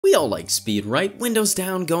We all like speed, right? Windows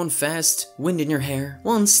down, going fast, wind in your hair.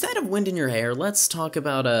 Well, instead of wind in your hair, let's talk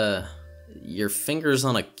about, your fingers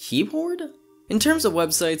on a keyboard? In terms of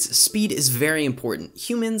websites, speed is very important.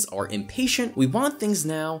 Humans are impatient, we want things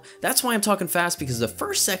now. That's why I'm talking fast, because the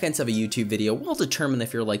first seconds of a YouTube video will determine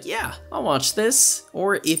if you're like, yeah, I'll watch this,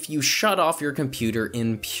 or if you shut off your computer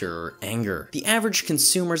in pure anger. The average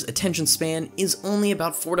consumer's attention span is only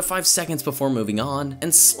about 4 to 5 seconds before moving on,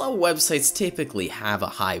 and slow websites typically have a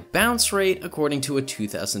high bounce rate, according to a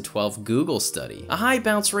 2012 Google study. A high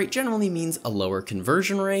bounce rate generally means a lower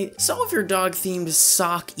conversion rate, so if your dog-themed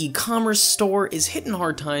sock e-commerce store is hitting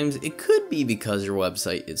hard times, it could be because your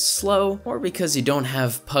website is slow or because you don't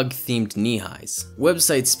have pug-themed knee highs.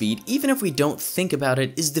 Website speed, even if we don't think about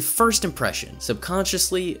it, is the first impression.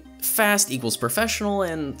 Subconsciously, fast equals professional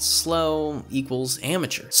and slow equals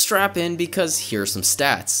amateur. Strap in, because here are some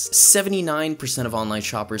stats. 79% of online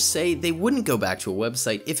shoppers say they wouldn't go back to a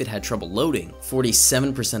website if it had trouble loading.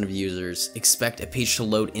 47% of users expect a page to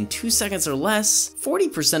load in 2 seconds or less.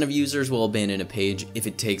 40% of users will abandon a page if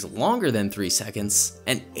it takes longer than 3 seconds.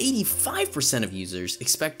 And 85% of users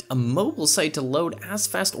expect a mobile site to load as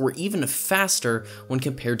fast or even faster when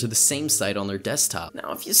compared to the same site on their desktop.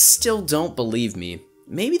 Now, if you still don't believe me,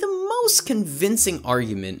 maybe the most convincing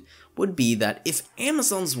argument would be that if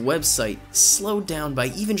Amazon's website slowed down by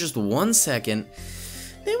even just 1 second,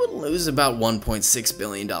 they would lose about $1.6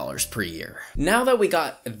 billion per year. Now that we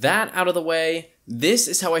got that out of the way, this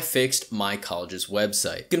is how I fixed my college's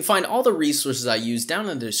website. You can find all the resources I use down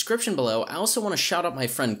in the description below. I also want to shout out my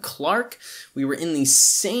friend Clark. We were in the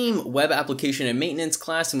same web application and maintenance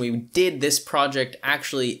class, and we did this project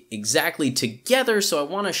actually exactly together, so I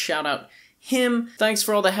want to shout out him. Thanks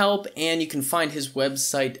for all the help, and you can find his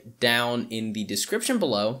website down in the description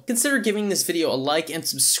below. Consider giving this video a like and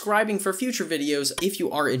subscribing for future videos if you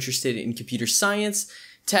are interested in computer science,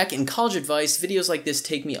 tech, and college advice. Videos like this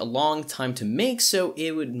take me a long time to make, so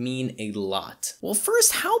it would mean a lot. Well,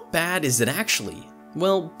 first, how bad is it actually?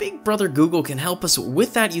 Well, Big Brother Google can help us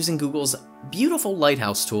with that using Google's beautiful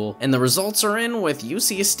Lighthouse tool, and the results are in with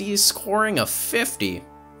UCSD scoring a 50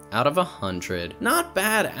 out of 100. Not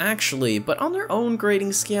bad actually, but on their own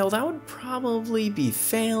grading scale, that would probably be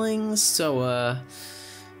failing, so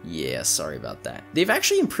yeah, sorry about that. They've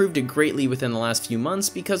actually improved it greatly within the last few months,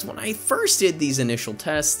 because when I first did these initial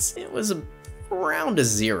tests, it was around a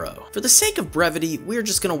 0. For the sake of brevity, we're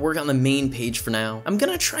just gonna work on the main page for now. I'm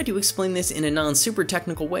gonna try to explain this in a non-super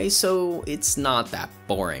technical way, so it's not that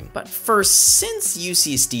boring. But first, since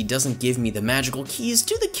UCSD doesn't give me the magical keys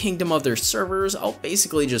to the kingdom of their servers, I'll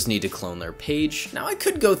basically just need to clone their page. Now, I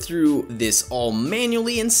could go through this all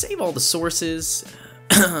manually and save all the sources,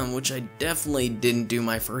 which I definitely didn't do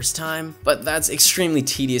my first time, but that's extremely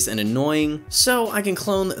tedious and annoying, so I can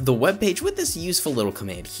clone the web page with this useful little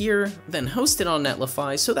command here, then host it on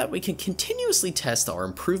Netlify so that we can continuously test our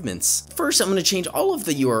improvements. First, I'm going to change all of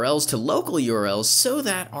the URLs to local URLs so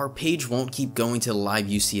that our page won't keep going to the live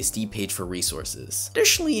UCSD page for resources.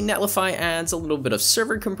 Additionally, Netlify adds a little bit of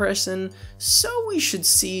server compression, so we should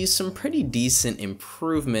see some pretty decent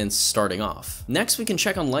improvements starting off. Next, we can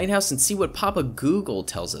check on Lighthouse and see what Papa Google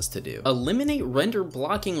tells us to do. Eliminate render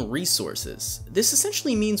blocking resources. This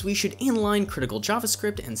essentially means we should inline critical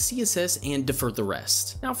JavaScript and CSS and defer the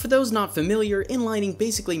rest. Now, for those not familiar, inlining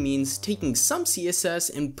basically means taking some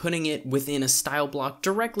CSS and putting it within a style block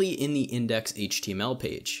directly in the index HTML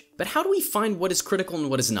page. But how do we find what is critical and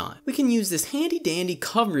what is not? We can use this handy dandy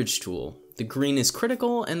coverage tool. The green is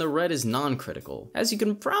critical and the red is non-critical. As you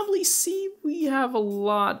can probably see, we have a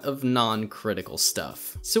lot of non-critical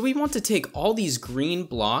stuff. So we want to take all these green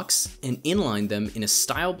blocks and inline them in a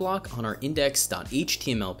style block on our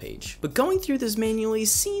index.html page. But going through this manually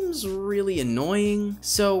seems really annoying,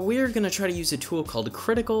 so we're gonna try to use a tool called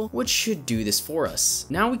Critical, which should do this for us.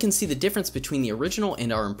 Now we can see the difference between the original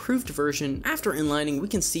and our improved version. After inlining, we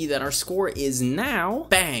can see that our score is now,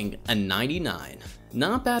 bang, a 99.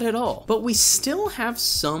 Not bad at all, but we still have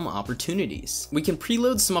some opportunities. We can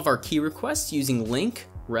preload some of our key requests using link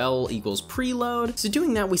rel equals preload. So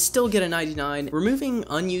doing that, we still get a 99. Removing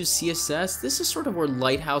unused CSS, this is sort of where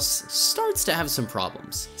Lighthouse starts to have some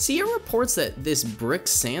problems. See, it reports that this brick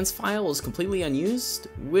sans file is completely unused,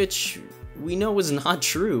 which we know is not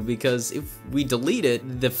true because if we delete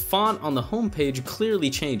it, the font on the homepage clearly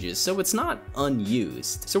changes, so it's not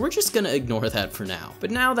unused. So we're just gonna ignore that for now.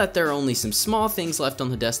 But now that there are only some small things left on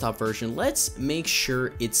the desktop version, let's make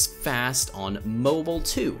sure it's fast on mobile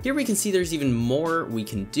too. Here we can see there's even more we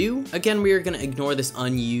can do. Again, we are gonna ignore this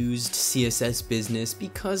unused CSS business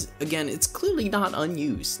because, again, it's clearly not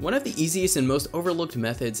unused. One of the easiest and most overlooked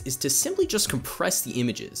methods is to simply just compress the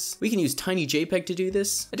images. We can use tiny JPEG to do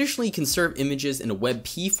this. Additionally, you can serve images in a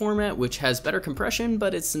WebP format, which has better compression,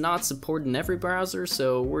 but it's not supported in every browser,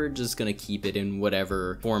 so we're just gonna keep it in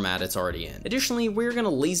whatever format it's already in. Additionally, we're gonna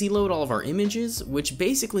lazy load all of our images, which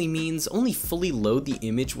basically means only fully load the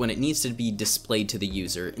image when it needs to be displayed to the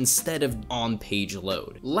user instead of on-page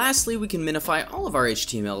load. Lastly, we can minify all of our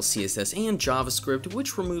HTML, CSS, and JavaScript,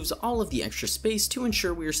 which removes all of the extra space to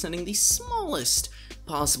ensure we are sending the smallest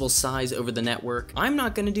possible size over the network. I'm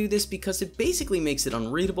not going to do this because it basically makes it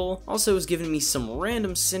unreadable, also is giving me some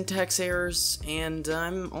random syntax errors, and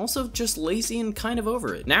I'm also just lazy and kind of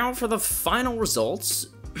over it. Now for the final results.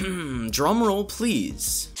 Drum roll,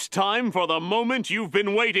 please. It's time for the moment you've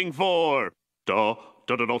been waiting for. The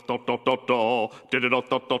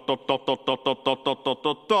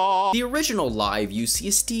original live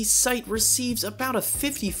UCSD site receives about a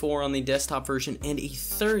 54 on the desktop version and a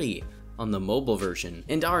 30 on the mobile version,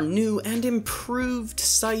 and our new and improved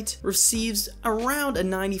site receives around a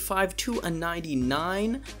 95 to a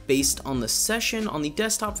 99 based on the session on the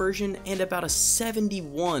desktop version and about a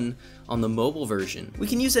 71 on the mobile version. We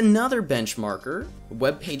can use another benchmarker,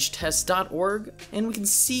 webpagetest.org, and we can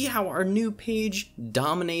see how our new page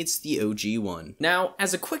dominates the OG one. Now,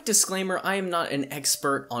 as a quick disclaimer, I am not an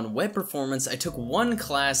expert on web performance. I took one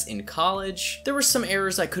class in college. There were some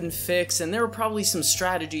errors I couldn't fix, and there were probably some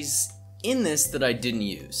strategies in this that I didn't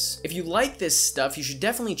use. If you like this stuff, you should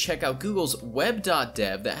definitely check out Google's web.dev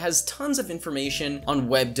that has tons of information on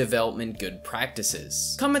web development good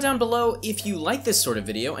practices. Comment down below if you like this sort of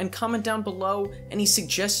video, and comment down below any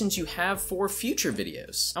suggestions you have for future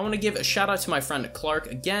videos. I want to give a shout out to my friend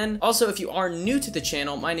Clark again. Also, if you are new to the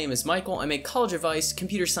channel, my name is Michael. I make college advice,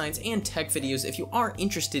 computer science, and tech videos. If you are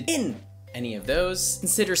interested in any of those,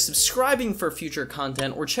 consider subscribing for future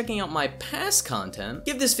content or checking out my past content.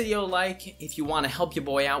 Give this video a like if you want to help your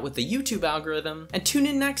boy out with the YouTube algorithm, and tune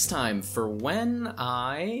in next time for when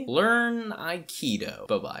I learn Aikido.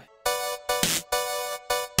 Bye-bye.